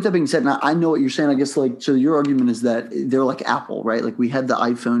with that being said, now I know what you're saying. I guess so your argument is that they're like Apple, right? Like we had the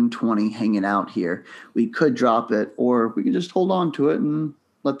iPhone 20 hanging out here. We could drop it, or we could just hold on to it and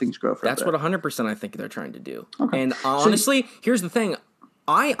let things grow. That's what 100% I think they're trying to do. Okay. And honestly, here's the thing.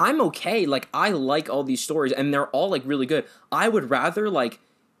 I'm okay. Like, I like all these stories, and they're all, really good. I would rather,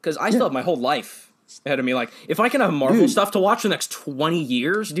 because I still have my whole life ahead of me. Like, if I can have Marvel stuff to watch for the next 20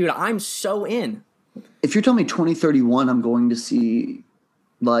 years, dude, I'm so in. If you're telling me 2031, I'm going to see,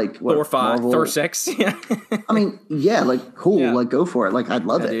 Thor 5, Marvel, Thor 6. Yeah. I mean, cool. Yeah. Go for it. I'd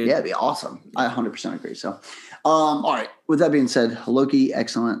love it. Dude. Yeah, it'd be awesome. I 100% agree. So, all right. With that being said, Loki,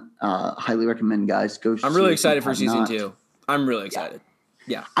 excellent. Highly recommend, guys. Go. I'm really excited for season 2. I'm really excited.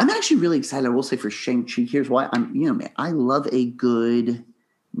 Yeah. I'm actually really excited. I will say for Shang-Chi. Here's why. Man, I love a good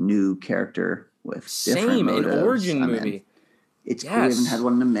new character with different motives. An origin movie. It's cool. We haven't had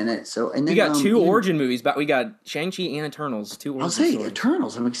one in a minute. So, and then we got two origin movies, but we got Shang-Chi and Eternals. Two origin stories. I'll say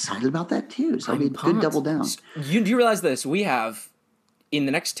Eternals. I'm excited about that too. So it'll be a good double down. Do you realize this? We have, in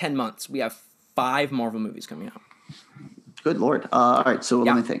the next 10 months, we have 5 Marvel movies coming out. Good Lord. All right. So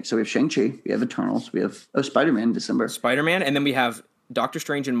let me think. So we have Shang-Chi. We have Eternals. We have Spider-Man in December. Spider-Man. And then we have Doctor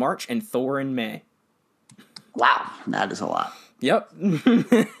Strange in March and Thor in May. Wow. That is a lot. Yep.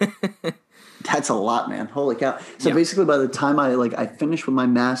 That's a lot, man. Holy cow. So basically by the time I finish with my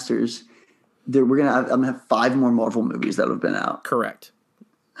masters, I'm gonna have 5 more Marvel movies that have been out. Correct.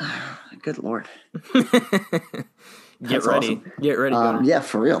 Good Lord. Get ready. Awesome. Get ready. Yeah,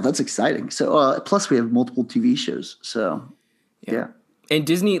 for real. That's exciting. So plus we have multiple TV shows. So yeah. And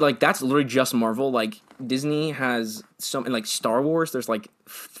Disney, that's literally just Marvel. Disney has something Star Wars. There's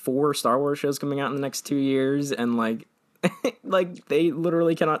 4 Star Wars shows coming out in the next 2 years, and they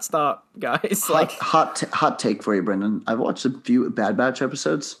literally cannot stop, guys. Hot take for you, Brendan. I've watched a few Bad Batch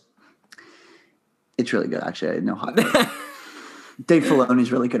episodes. It's really good, actually. I know hot take. Dave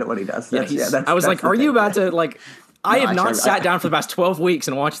Filoni's really good at what he does. I was are you about to I have not sat down for the past 12 weeks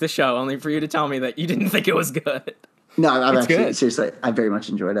and watched the show only for you to tell me that you didn't think it was good. No, seriously, I very much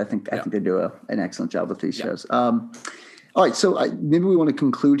enjoyed it. I think they do an excellent job with these shows. All right, so maybe we want to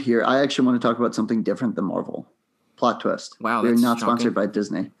conclude here. I actually want to talk about something different than Marvel. Plot twist. Wow, we're not sponsored by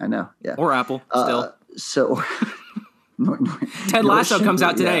Disney. I know. Yeah, or Apple. Still, Ted Lasso comes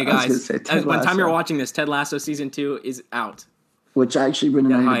out today, I was gonna guys. say Ted By the time you're Lasso. watching this, Ted Lasso season 2 is out. Which actually,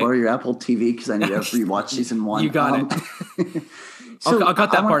 Brendan, I need hype. to borrow your Apple TV because I need to rewatch season 1. You got it. I'll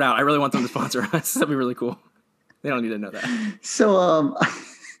cut that part out. I really want them to sponsor us. That'd be really cool. They don't need to know that. So,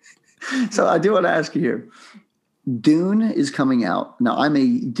 so I do want to ask you here. Dune is coming out. Now, I'm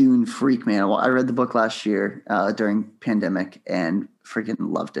a Dune freak, man. Well, I read the book last year during pandemic and freaking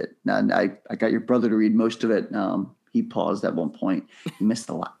loved it. And I got your brother to read most of it. He paused at one point. He missed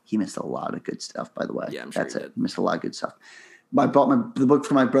a lot. He missed a lot of good stuff, by the way. Yeah, I'm sure That's he it. did. He missed a lot of good stuff. I bought the book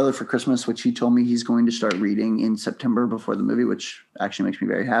for my brother for Christmas, which he told me he's going to start reading in September before the movie, which actually makes me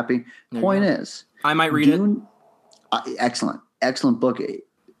very happy. Point is, I might read Dune, excellent book.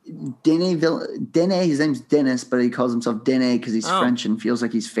 Dene, his name's Dennis, but he calls himself Dene because he's French and feels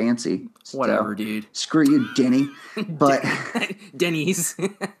like he's fancy. Whatever, dude. Screw you, Denny. But Denny's.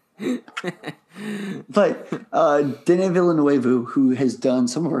 But Denis Villeneuve, who has done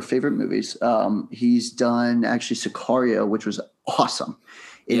some of our favorite movies, he's done actually Sicario, which was awesome.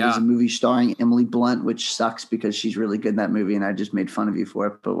 It is a movie starring Emily Blunt, which sucks because she's really good in that movie, and I just made fun of you for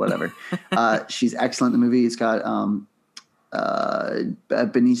it, but whatever. She's excellent in the movie. It's got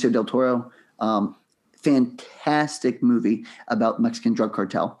Benicio del Toro. Fantastic movie about Mexican drug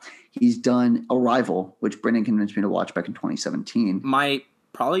cartel. He's done Arrival, which Brendan convinced me to watch back in 2017. My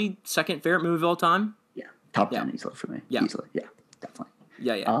probably second favorite movie of all time. Yeah, top 10 easily for me. Yeah. Easily, yeah, definitely.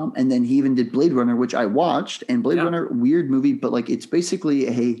 Yeah. And then he even did Blade Runner, which I watched. And Blade Runner, weird movie, but like it's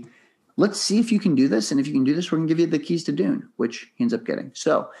basically let's see if you can do this. And if you can do this, we're going to give you the keys to Dune, which he ends up getting.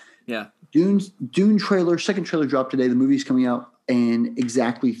 So yeah, Dune trailer, second trailer dropped today. The movie's coming out in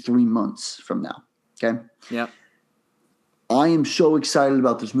exactly 3 months from now. Okay. Yeah. I am so excited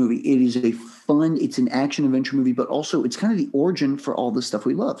about this movie. It is it's an action adventure movie, but also it's kind of the origin for all the stuff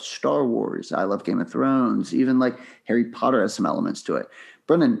we love. Star Wars. I love Game of Thrones. Even like Harry Potter has some elements to it.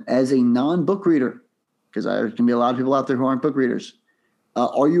 Brendan, as a non-book reader, because there can be a lot of people out there who aren't book readers,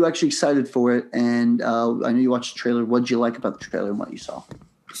 are you actually excited for it? And I know you watched the trailer. What did you like about the trailer and what you saw?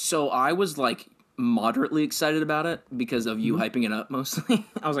 So I was like moderately excited about it because of you hyping it up mostly.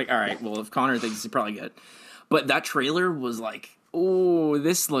 I was like, all right, well, if Connor thinks it's probably good. But that trailer was like, oh,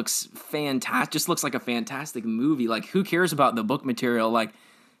 this looks fantastic. Just looks like a fantastic movie. Like, who cares about the book material? Like,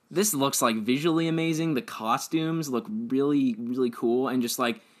 this looks like visually amazing. The costumes look really, really cool. And just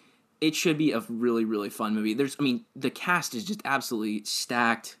like, it should be a really, really fun movie. The cast is just absolutely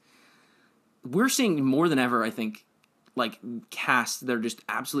stacked. We're seeing more than ever, I think, like, casts that are just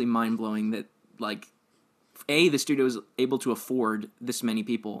absolutely mind-blowing that, like, A, the studio is able to afford this many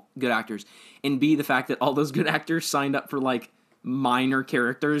people, good actors, and B, the fact that all those good actors signed up for, like, minor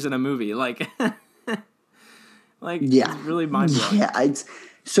characters in a movie. Like, it's really mind-blowing. Yeah,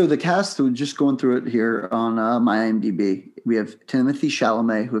 so the cast, we're just going through it here on my IMDb. We have Timothée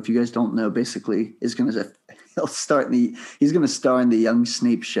Chalamet, who, if you guys don't know, basically is going to he's going to star in the Young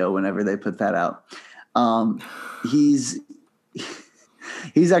Snape show whenever they put that out. He's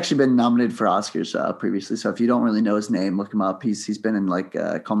actually been nominated for Oscars previously. So if you don't really know his name, look him up. He's been in like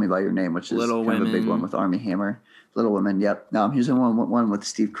Call Me by Your Name, which is Little kind of a big Women. one with Armie Hammer. Little Women, yep. He's in one with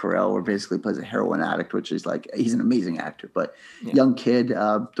Steve Carell, where basically plays a heroin addict, which is like he's an amazing actor. But young kid,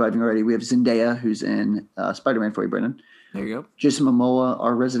 thriving already. We have Zendaya, who's in Spider-Man for you, Brendan. There you go. Jason Momoa,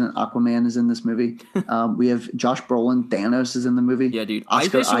 our resident Aquaman, is in this movie. We have Josh Brolin. Thanos is in the movie. Yeah, dude.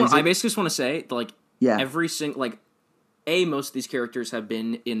 Oscar I basically just want to say, like, Yeah. every single, like, most of these characters have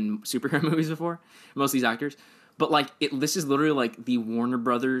been in superhero movies before. Most of these actors. But, like, this is literally, like, the Warner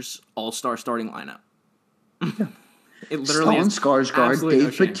Brothers all-star starting lineup. It literally Stellan is. Skarsgård, absolutely no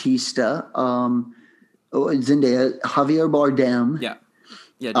Dave shame. Batista, Zendaya, Javier Bardem. Yeah.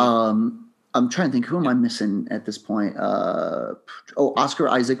 Yeah, dude. I'm trying to think, who am I missing at this point? Oscar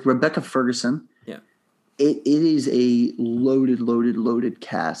Isaac, Rebecca Ferguson. Yeah. It is a loaded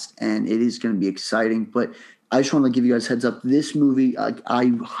cast, and it is going to be exciting. But I just want to give you guys heads up. This movie,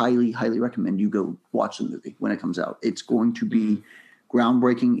 I highly, highly recommend you go watch the movie when it comes out. It's going to be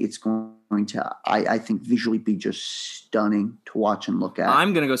groundbreaking. It's going to, I think, visually be just stunning to watch and look at.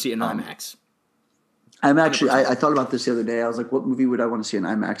 I'm going to go see it in IMAX. I'm actually, I thought about this the other day. I was like, what movie would I want to see in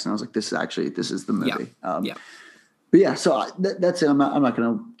IMAX? And I was like, this is the movie. Yeah. But yeah, so that's it. I'm not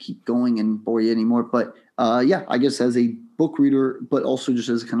going to keep going and bore you anymore. But I guess as a book reader, but also just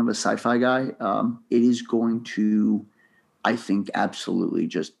as kind of a sci-fi guy, it is going to, I think, absolutely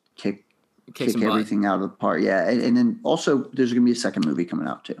just kick everything out of the park. Yeah. And then also there's going to be a second movie coming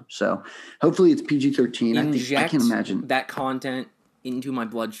out too. So hopefully it's PG-13. I can imagine that content into my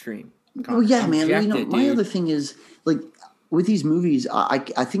bloodstream. Oh yeah, man. Inject it, My dude. other thing is, like, with these movies, I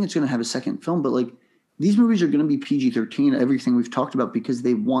think it's going to have a second film, but like these movies are going to be PG-13, everything we've talked about, because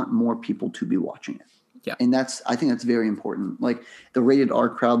they want more people to be watching it. Yeah. And I think that's very important. Like the rated R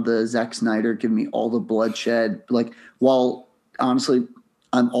crowd, the Zack Snyder, give me all the bloodshed. Like, while honestly,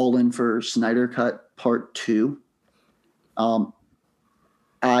 I'm all in for Snyder Cut Part 2. I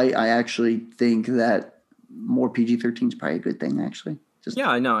actually think that more PG-13 is probably a good thing, actually. Just yeah,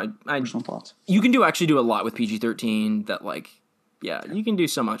 I know. personal thoughts. You can actually do a lot with PG-13 that, like, yeah, you can do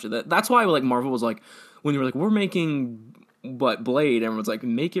so much of that. That's why, like, Marvel was like, when they were like, we're making Blade, everyone's like,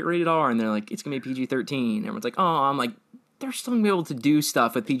 make it rated R, and they're like, it's gonna be PG-13. Everyone's like, oh, I'm like, they're still gonna be able to do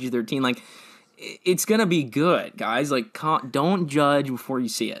stuff with PG-13. Like, it's gonna be good, guys. Like, don't judge before you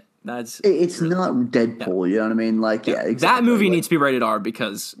see it. It's really, not Deadpool, you know what I mean? Like, yeah, exactly. That movie needs to be rated R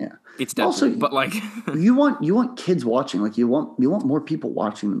because it's Deadpool. Also, but like, you want kids watching. Like, you want more people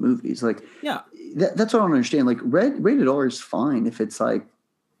watching the movies. Like, yeah, that's what I don't understand. Like, rated R is fine if it's like.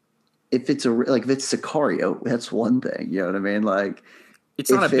 If it's Sicario, that's one thing. You know what I mean? Like, it's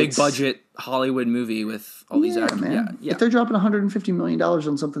not a big budget Hollywood movie with all these actors. Man. Yeah. If they're dropping $150 million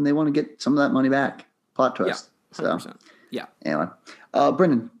on something, they want to get some of that money back. Plot twist. Yeah, 100%. So, yeah. Anyway,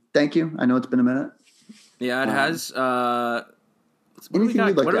 Brendan, thank you. I know it's been a minute. Yeah, it has. What do we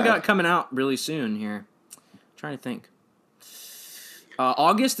got coming out really soon here? I'm trying to think.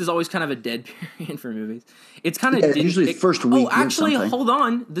 August is always kind of a dead period for movies. It's kind of usually first week. Oh, actually, hold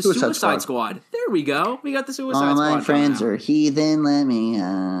on. The Suicide Squad. There we go. We got the Suicide Squad. All my friends are heathen. Let me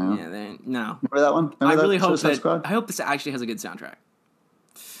out. Yeah, no. Remember that one? I really hope that. I hope this actually has a good soundtrack.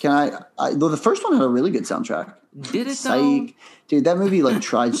 Though the first one had a really good soundtrack. Did it though? Dude, that movie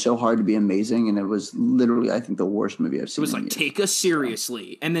tried so hard to be amazing, and it was literally, I think, the worst movie I've seen. It was like, take us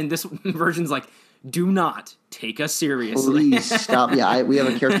seriously, and then this version's like, do not take us seriously. Please stop. Yeah, we have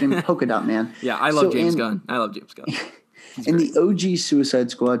a character named Polka Dot Man. Yeah, I love James Gunn. In the OG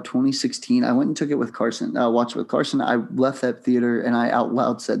Suicide Squad 2016, I went and took it with Carson. Watched it with Carson. I left that theater and I out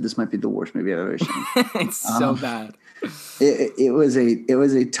loud said, "This might be the worst movie I've ever seen." It's so bad. It was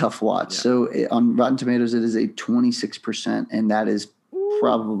a tough watch. Yeah. So on Rotten Tomatoes, it is a 26%, and that is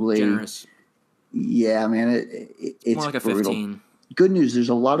probably generous. Yeah, man, it's more like a brutal. 15. Good news, there's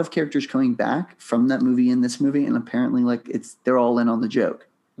a lot of characters coming back from that movie in this movie, and apparently they're all in on the joke.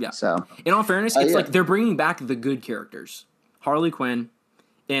 Yeah. So in all fairness, it's like they're bringing back the good characters. Harley Quinn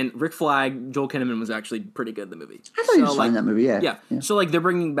and Rick Flag, Joel Kinnaman was actually pretty good in the movie. I thought he was fine in that movie, yeah. So they're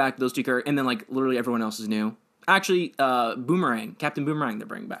bringing back those two characters, and then literally everyone else is new. Actually, Captain Boomerang, they're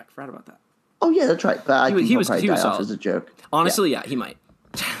bringing back. Forgot about that. Oh yeah, that's right. But I think he was die solid. off as a joke. Honestly, yeah he might.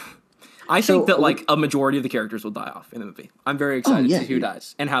 I think that a majority of the characters will die off in the movie. I'm very excited to see who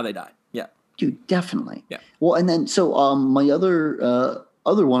dies and how they die. Yeah, dude, definitely. Yeah. Well, and then my other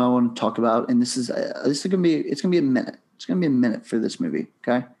one I want to talk about, and it's gonna be a minute. It's gonna be a minute for this movie,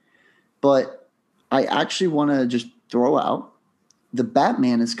 okay? But I actually want to just throw out the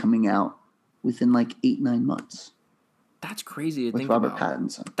Batman is coming out within 8-9 months. That's crazy to think about. With Robert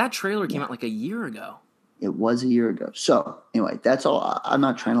Pattinson. That trailer came out a year ago. It was a year ago. So anyway, that's all. I'm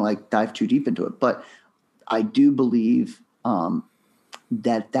not trying to dive too deep into it, but I do believe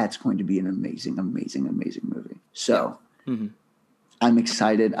that's going to be an amazing, amazing, amazing movie. So I'm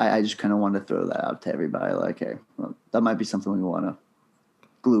excited. I just kind of want to throw that out to everybody. Hey, well, that might be something we want to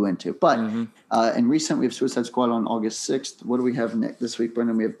glue into. But in recent, we have Suicide Squad on August 6th. What do we have this week,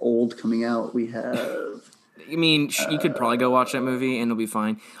 Brendan? We have Old coming out. We have... I mean, you could probably go watch that movie and it'll be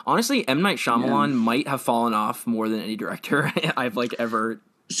fine. Honestly, M. Night Shyamalan might have fallen off more than any director I've ever.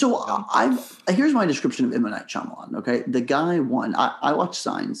 So here's my description of M. Night Shyamalan. Okay, the guy I watch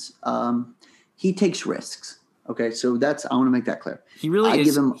Signs. He takes risks. Okay, so I want to make that clear. He really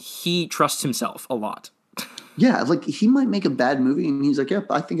is. He trusts himself a lot. Yeah, he might make a bad movie and he's like, "Yep,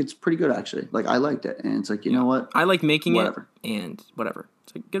 I think it's pretty good actually. I liked it." And it's you know what? I like making it and whatever.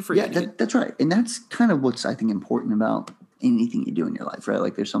 It's good for you. Yeah, that's right. And that's kind of what's I think important about anything you do in your life,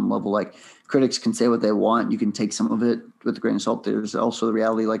 right? There's some level critics can say what they want. You can take some of it with a grain of salt. There's also the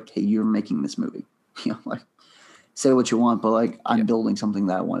reality hey, you're making this movie. Say what you want, but I'm building something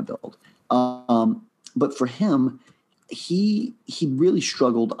that I want to build. But for him, he really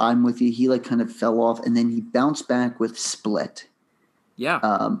struggled. I'm with you. He kind of fell off, and then he bounced back with Split.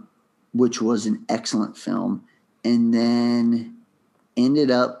 Yeah. Which was an excellent film, and then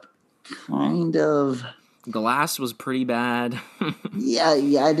ended up kind of. Glass was pretty bad. yeah.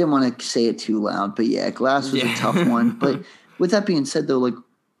 I didn't want to say it too loud, but yeah, Glass was a tough one. But with that being said, though,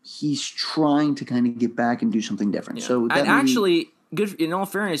 he's trying to kind of get back and do something different. Yeah. So that actually. Good. In all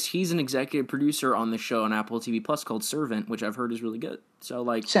fairness, he's an executive producer on the show on Apple TV Plus called Servant, which I've heard is really good. So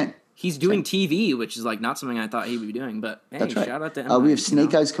same. He's doing TV, which is like not something I thought he would be doing. But hey, That's right. shout out to M. We have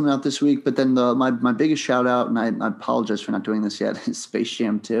Snake Eyes coming out this week, but then my biggest shout out, and I apologize for not doing this yet, is Space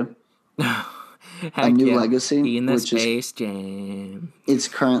Jam 2. A New Legacy, in the Space Jam. It's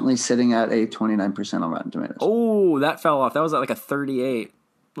currently sitting at a 29% on Rotten Tomatoes. Oh, that fell off. That was at like a 38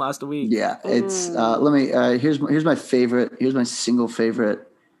 last week. Yeah, it's here's my favorite. Here's my single favorite.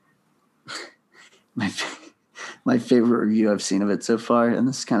 My favorite review I've seen of it so far, and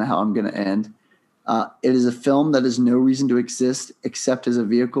this is kind of how I'm going to end. It is a film that has no reason to exist except as a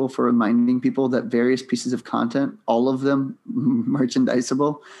vehicle for reminding people that various pieces of content, all of them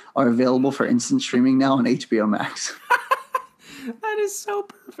merchandisable, are available for instant streaming now on HBO Max. That is so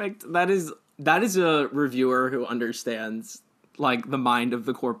perfect. That is a reviewer who understands like the mind of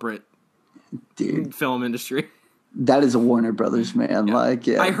the corporate film industry. That is a Warner Brothers man.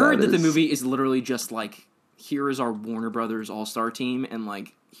 Yeah. I heard that the movie is literally just like, here is our Warner Brothers all-star team and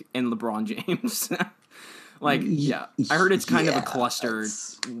LeBron James. I heard it's kind of a cluster,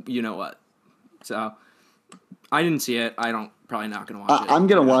 you know what. So I didn't see it. Probably not going to watch it. I'm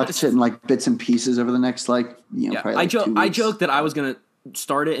going to watch it in like bits and pieces over the next probably like 2 weeks. I joked that I was going to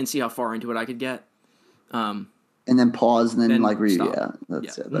start it and see how far into it I could get. And then pause and then read. Yeah,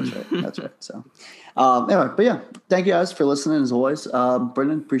 that's it. That's right. That's right. So anyway, but yeah, thank you guys for listening as always.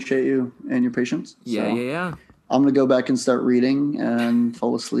 Brendan, appreciate you and your patience. Yeah. I'm going to go back and start reading and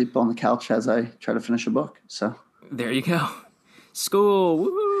fall asleep on the couch as I try to finish a book. So there you go. School.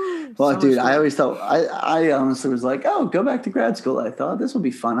 Woo-hoo. Well, dude, I always thought, I honestly was like, oh, go back to grad school. I thought this will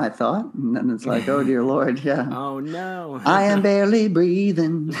be fun. And then it's like, oh, dear Lord. Yeah. Oh, no. I am barely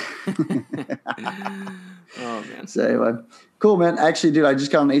breathing. Oh, man. So anyway, cool, man. Actually, dude, I just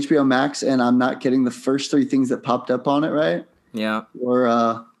got on HBO Max, and I'm not kidding. The first 3 things that popped up on it, right? Yeah.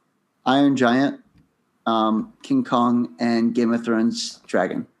 Were Iron Giant, King Kong, and Game of Thrones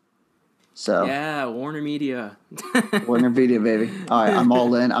Dragon. So yeah, Warner Media. Warner Media, baby. All right, I'm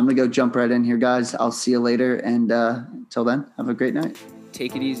all in. I'm going to go jump right in here, guys. I'll see you later. And until then, have a great night.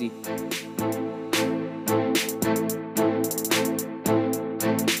 Take it easy.